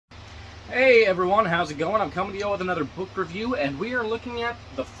Hey everyone, how's it going? I'm coming to you with another book review, and we are looking at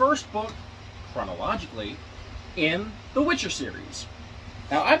the first book, chronologically, in the Witcher series.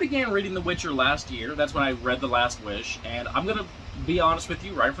 Now, I began reading The Witcher last year. That's when I read The Last Wish, and I'm going to be honest with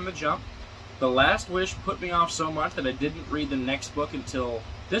you right from the jump. The Last Wish put me off so much that I didn't read the next book until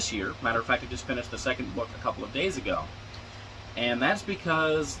this year. Matter of fact, I just finished the second book a couple of days ago. And that's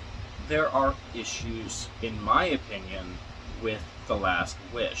because there are issues, in my opinion, with The Last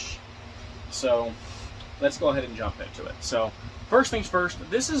Wish. So, let's go ahead and jump into it. So, first things first,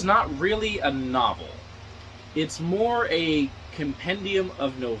 this is not really a novel. It's more a compendium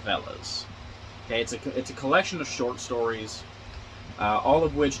of novellas. Okay, it's a collection of short stories, all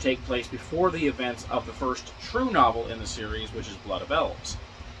of which take place before the events of the first true novel in the series, which is Blood of Elves.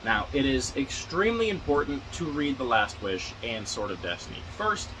 Now, it is extremely important to read The Last Wish and Sword of Destiny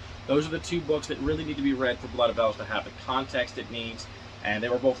first. Those are the two books that really need to be read for Blood of Elves to have the context it needs. And they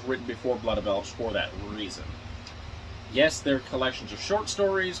were both written before Blood of Elves for that reason. Yes, they're collections of short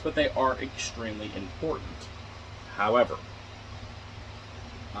stories, but they are extremely important. However,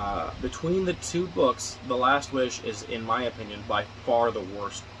 between the two books, The Last Wish is, in my opinion, by far the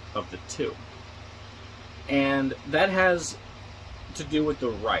worst of the two. And that has to do with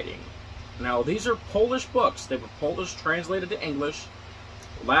the writing. Now, these are Polish books. They were Polish translated to English.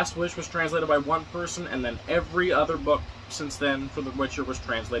 Last Wish was translated by one person, and then every other book since then for The Witcher was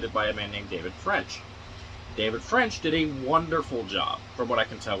translated by a man named David French. David French did a wonderful job, from what I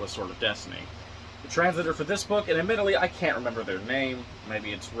can tell, with Sword of Destiny. The translator for this book, and admittedly I can't remember their name,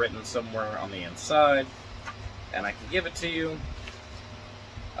 maybe it's written somewhere on the inside, and I can give it to you.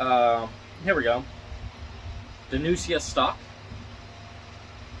 Here we go. Danusia Stock.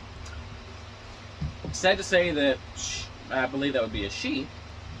 Sad to say that, I believe that would be a she,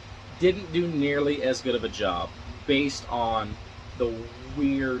 didn't do nearly as good of a job based on the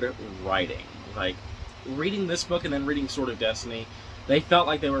weird writing. Like, reading this book and then reading Sword of Destiny, they felt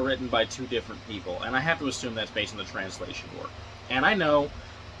like they were written by two different people, and I have to assume that's based on the translation work. And I know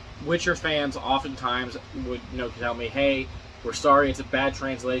Witcher fans oftentimes would tell me, hey, we're sorry, it's a bad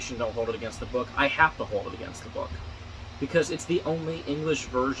translation, don't hold it against the book. I have to hold it against the book, because it's the only English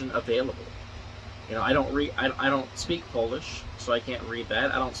version available. I don't speak Polish, so I can't read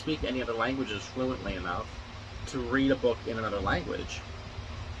that. I don't speak any other languages fluently enough to read a book in another language.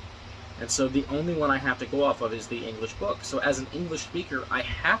 And so the only one I have to go off of is the English book. So as an English speaker, I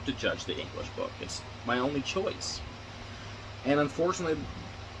have to judge the English book. It's my only choice. And unfortunately,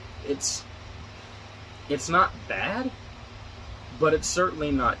 it's not bad, but it's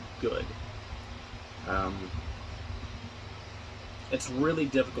certainly not good. It's really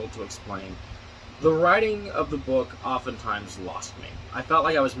difficult to explain. The writing of the book oftentimes lost me. I felt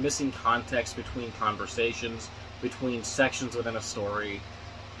like I was missing context between conversations, between sections within a story,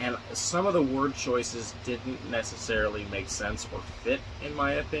 and some of the word choices didn't necessarily make sense or fit, in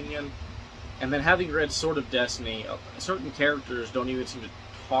my opinion. And then having read Sword of Destiny, certain characters don't even seem to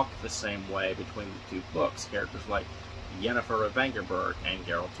talk the same way between the two books. Characters like Yennefer of Vengerberg and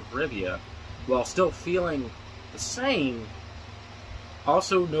Geralt of Rivia, while still feeling the same,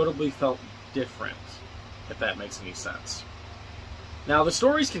 also notably felt different, if that makes any sense. Now, the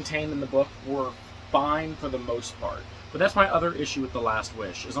stories contained in the book were fine for the most part, but that's my other issue with The Last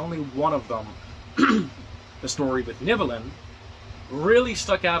Wish, is only one of them, the story with Nibelheim, really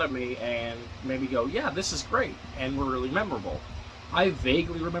stuck out at me and made me go, yeah, this is great, and were really memorable. I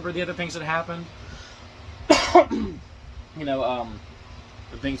vaguely remember the other things that happened. The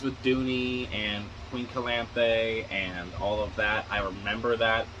things with Duny and Queen Calanthe and all of that, I remember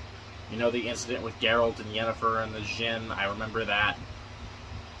that. The incident with Geralt and Yennefer and the Djinn, I remember that.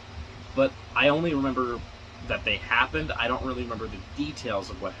 But I only remember that they happened. I don't really remember the details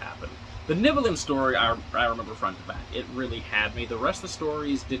of what happened. The Nibelheim story, I remember front to back. It really had me. The rest of the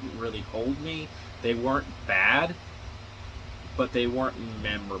stories didn't really hold me. They weren't bad, but they weren't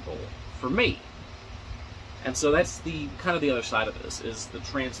memorable for me. And so that's the kind of the other side of this, is the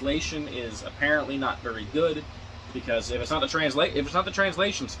translation is apparently not very good. Because if it's not the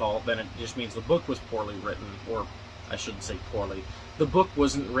translation's fault, then it just means the book was poorly written, or I shouldn't say poorly. The book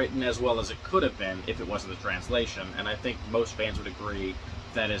wasn't written as well as it could have been if it wasn't the translation, and I think most fans would agree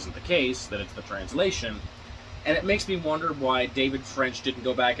that isn't the case, that it's the translation. And it makes me wonder why David French didn't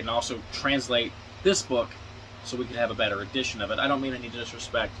go back and also translate this book so we could have a better edition of it. I don't mean any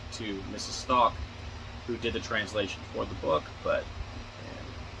disrespect to Mrs. Stock, who did the translation for the book, but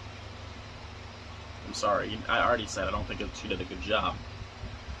I'm sorry, I already said I don't think she did a good job.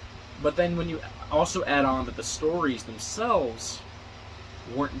 But then when you also add on that the stories themselves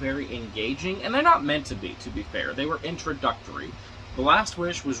weren't very engaging, and they're not meant to be fair. They were introductory. The Last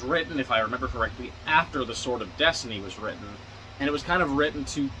Wish was written, if I remember correctly, after The Sword of Destiny was written, and it was kind of written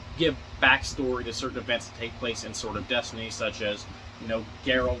to give backstory to certain events that take place in Sword of Destiny, such as,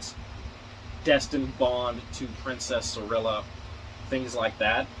 Geralt's destined bond to Princess Cirilla, things like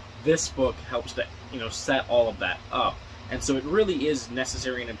that. This book helps to, set all of that up. And so it really is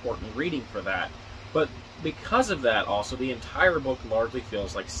necessary and important reading for that. But because of that, also, the entire book largely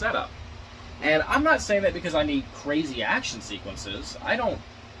feels like setup. And I'm not saying that because I need crazy action sequences. I don't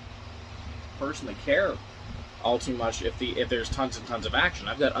personally care all too much if there's tons and tons of action.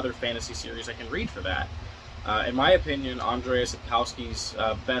 I've got other fantasy series I can read for that. In my opinion, Andrzej Sapkowski's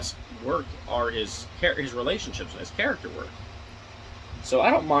best work are his relationships and his character work. So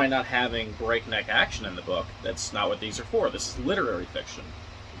I don't mind not having breakneck action in the book. That's not what these are for. This is literary fiction.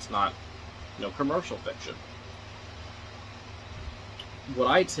 It's not, commercial fiction. What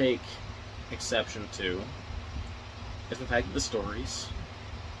I take exception to is the fact that the stories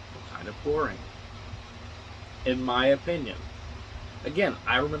are kind of boring, in my opinion. Again,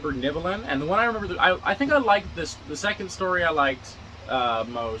 I remember Nibelheim, and the one I remember, I think I liked this. The second story I liked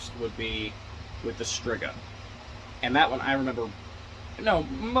most would be with the Striga, and that one I remember.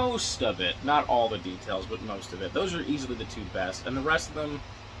 Most of it, not all the details, but most of it. Those are easily the two best, and the rest of them,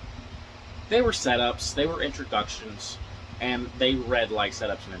 they were setups, they were introductions. And they read like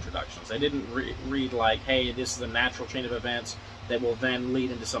setups and introductions. They didn't read like, hey, this is a natural chain of events that will then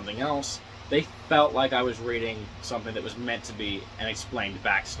lead into something else. They felt like I was reading something that was meant to be an explained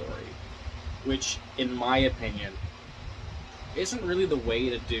backstory, which, in my opinion, isn't really the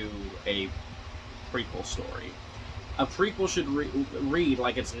way to do a prequel story. A prequel should read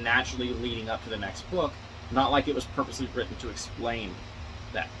like it's naturally leading up to the next book, not like it was purposely written to explain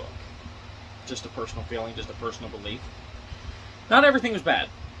that book. Just a personal feeling, just a personal belief. Not everything was bad.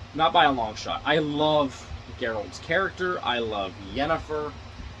 Not by a long shot. I love Geralt's character. I love Yennefer.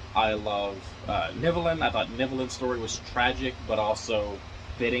 I love Nibelheim. I thought Nibelheim's story was tragic, but also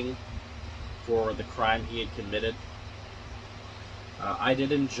fitting for the crime he had committed. I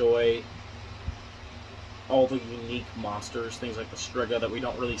did enjoy all the unique monsters, things like the Striga that we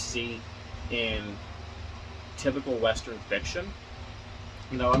don't really see in typical Western fiction.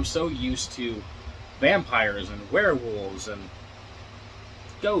 I'm so used to vampires and werewolves and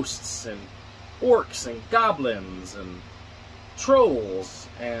ghosts and orcs and goblins and trolls,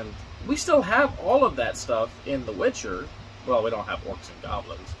 and we still have all of that stuff in The Witcher. Well, we don't have orcs and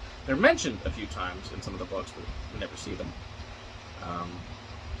goblins. They're mentioned a few times in some of the books, but we never see them,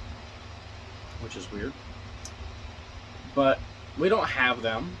 which is weird. But we don't have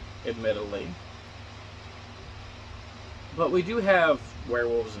them, admittedly. But we do have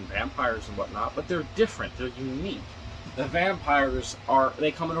werewolves and vampires and whatnot, but they're different, they're unique. The vampires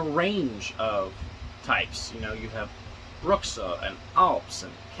they come in a range of types. You have Bruxa and Alps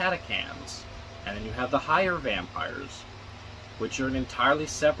and Catacans, and then you have the higher vampires, which are an entirely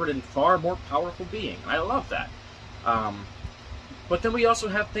separate and far more powerful being. I love that. But then we also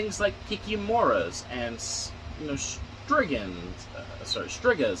have things like Kikimoras and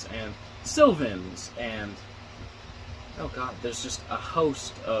Strigas and Sylvans and there's just a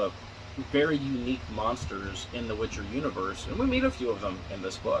host of very unique monsters in the Witcher universe, and we meet a few of them in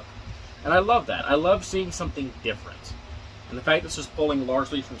this book. And I love that. I love seeing something different. And the fact that this is pulling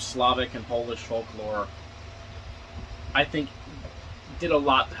largely from Slavic and Polish folklore, I think, did a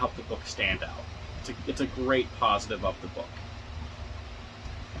lot to help the book stand out. It's a great positive of the book.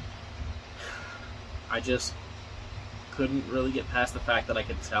 I just couldn't really get past the fact that I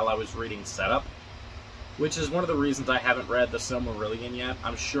could tell I was reading setup, which is one of the reasons I haven't read the Silmarillion yet.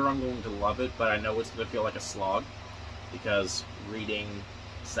 I'm sure I'm going to love it, but I know it's going to feel like a slog, because reading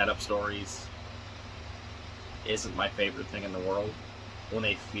setup stories isn't my favorite thing in the world when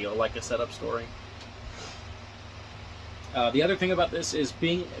they feel like a setup story. The other thing about this is,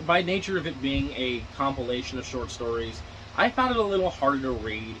 by nature of it being a compilation of short stories, I found it a little harder to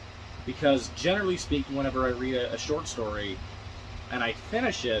read, because generally speaking, whenever I read a short story and I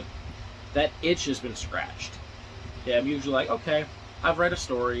finish it, that itch has been scratched. Yeah, I'm usually like, okay, I've read a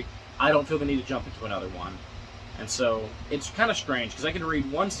story, I don't feel the need to jump into another one. And so it's kind of strange, because I could read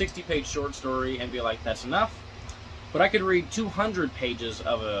one 60-page short story and be like, that's enough. But I could read 200 pages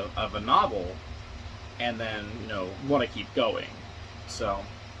of a novel and then, want to keep going. So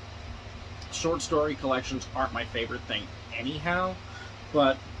short story collections aren't my favorite thing anyhow,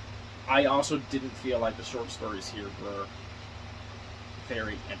 but I also didn't feel like the short stories here were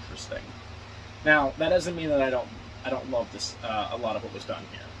very interesting. Now, that doesn't mean that I don't love this a lot of what was done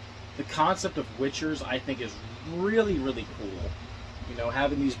here. The concept of Witchers, I think, is really, really cool. You know,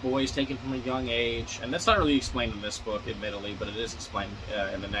 having these boys taken from a young age, and that's not really explained in this book, admittedly, but it is explained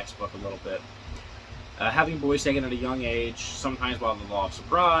in the next book a little bit. Having boys taken at a young age, sometimes while the law of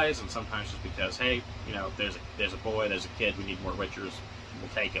surprise, and sometimes just because, hey, you know, there's a boy, there's a kid, we need more Witchers, we'll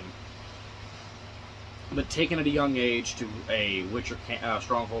take him. But taken at a young age to a Witcher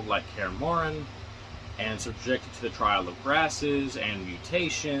stronghold like Kaer Morhen, and subjected to the trial of grasses, and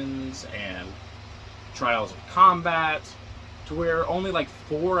mutations, and trials of combat, to where only like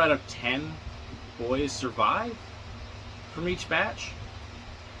 4 out of 10 boys survive from each batch.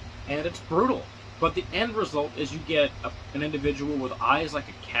 And it's brutal. But the end result is you get an individual with eyes like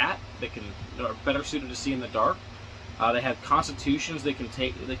a cat that are better suited to see in the dark. They have constitutions they can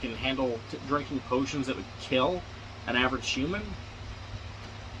handle drinking potions that would kill an average human.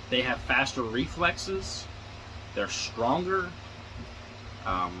 They have faster reflexes. They're stronger.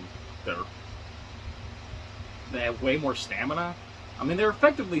 They have way more stamina. I mean, they're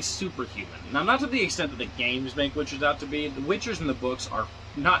effectively superhuman. Now, not to the extent that the games make Witchers out to be. The Witchers in the books are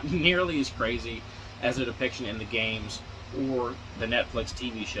not nearly as crazy as their depiction in the games or the Netflix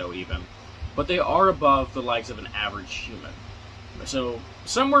TV show even. But they are above the likes of an average human. So,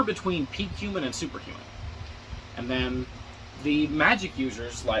 somewhere between peak human and superhuman. And then the magic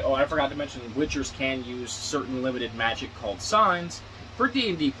users, like, oh, I forgot to mention, Witchers can use certain limited magic called signs. For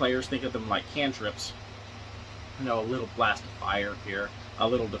D&D players, think of them like cantrips. You know, a little blast of fire here, a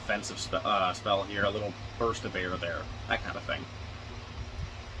little defensive spell here, a little burst of air there, that kind of thing.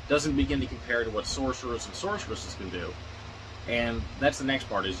 Doesn't begin to compare to what sorcerers and sorceresses can do. And that's the next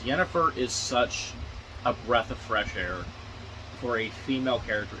part, is Yennefer is such a breath of fresh air for a female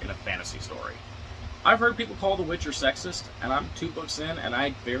character in a fantasy story. I've heard people call The Witcher sexist, and I'm 2 books in, and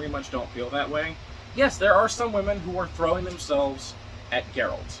I very much don't feel that way. Yes, there are some women who are throwing themselves at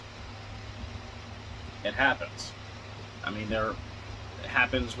Geralt. It happens. I mean, it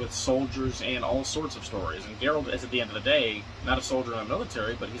happens with soldiers and all sorts of stories. And Geralt is, at the end of the day, not a soldier in the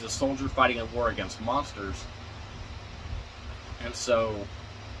military, but he's a soldier fighting a war against monsters. And so,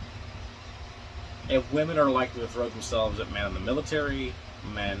 if women are likely to throw themselves at men in the military,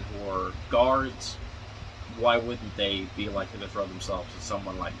 men who are guards, why wouldn't they be likely to throw themselves at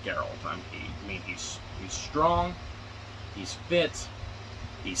someone like Geralt? I mean, he's strong, he's fit,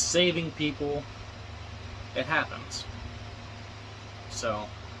 he's saving people. It happens. So,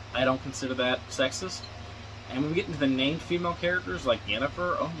 I don't consider that sexist. And when we get into the named female characters like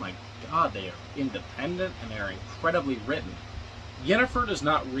Yennefer, oh my god, they are independent and they are incredibly written. Yennefer does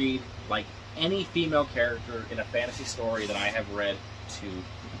not read like any female character in a fantasy story that I have read to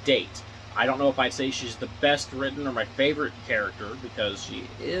date. I don't know if I'd say she's the best written or my favorite character, because she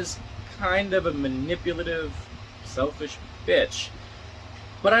is kind of a manipulative, selfish bitch.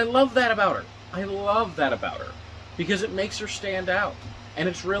 But I love that about her. I love that about her, because it makes her stand out, and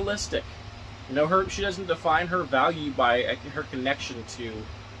it's realistic. You know, she doesn't define her value by her connection to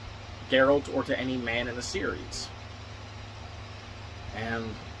Geralt or to any man in the series. And,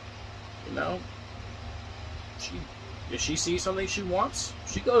 you know, if she sees something she wants,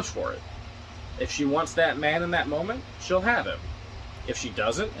 she goes for it. If she wants that man in that moment, she'll have him. If she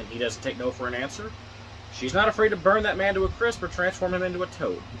doesn't, and he doesn't take no for an answer, she's not afraid to burn that man to a crisp or transform him into a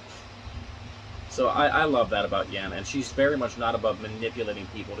toad. So I love that about Yen, and she's very much not above manipulating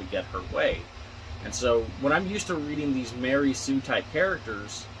people to get her way. And so when I'm used to reading these Mary Sue type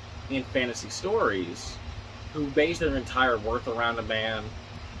characters in fantasy stories, who base their entire worth around a man,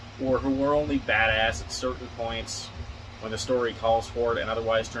 or who are only badass at certain points when the story calls for it, and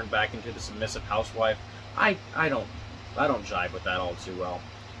otherwise turn back into the submissive housewife, I don't jive with that all too well.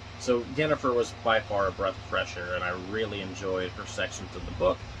 So Yennefer was by far a breath of fresh air, and I really enjoyed her sections of the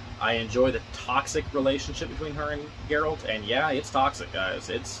book. I enjoy the toxic relationship between her and Geralt, and yeah, it's toxic, guys.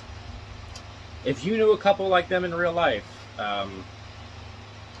 If you knew a couple like them in real life,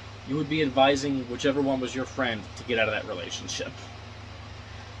 you would be advising whichever one was your friend to get out of that relationship.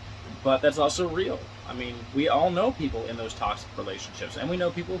 But that's also real. I mean, we all know people in those toxic relationships, and we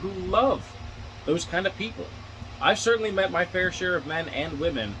know people who love those kind of people. I've certainly met my fair share of men and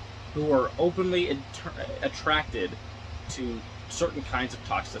women who are openly attracted to certain kinds of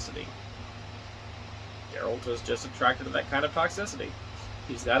toxicity. Geralt is just attracted to that kind of toxicity.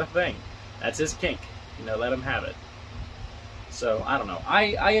 He's got a thing. That's his kink. You know, let him have it. So, I don't know.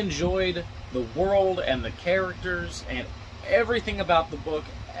 I enjoyed the world and the characters and everything about the book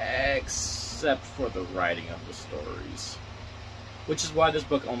except for the writing of the stories. Which is why this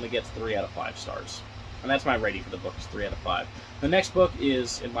book only gets 3 out of 5 stars. And that's my rating for the book, is 3 out of 5. The next book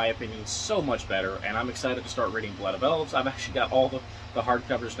is, in my opinion, so much better, and I'm excited to start reading Blood of Elves. I've actually got all the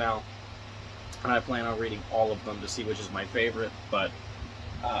hardcovers now. and I plan on reading all of them to see which is my favorite. But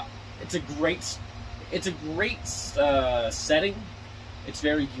it's a great setting. It's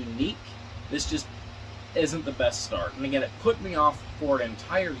very unique. This just isn't the best start. And again, it put me off for an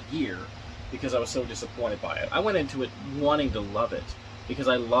entire year because I was so disappointed by it. I went into it wanting to love it because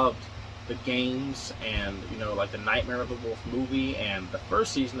I loved the games and, you know, like the Nightmare of the Wolf movie and the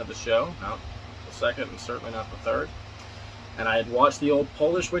first season of the show, not the second and certainly not the third. And I had watched the old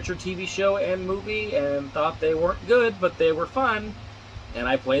Polish Witcher TV show and movie and thought they weren't good, but they were fun. And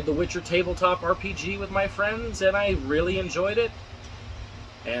I played the Witcher tabletop RPG with my friends, and I really enjoyed it.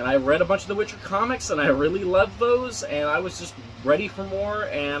 And I read a bunch of the Witcher comics, and I really loved those, and I was just ready for more,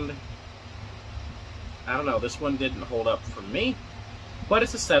 and I don't know, this one didn't hold up for me. But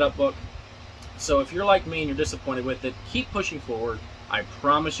it's a setup book, so if you're like me and you're disappointed with it, keep pushing forward. I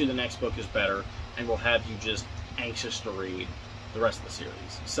promise you the next book is better, and will have you just anxious to read the rest of the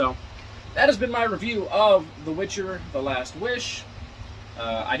series. So, that has been my review of The Witcher: The Last Wish.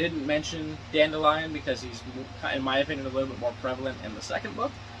 I didn't mention Dandelion because he's, in my opinion, a little bit more prevalent in the second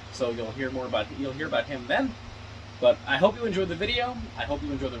book. So you'll hear about him then. But I hope you enjoyed the video. I hope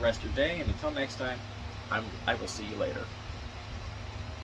you enjoy the rest of your day. And until next time, I will see you later.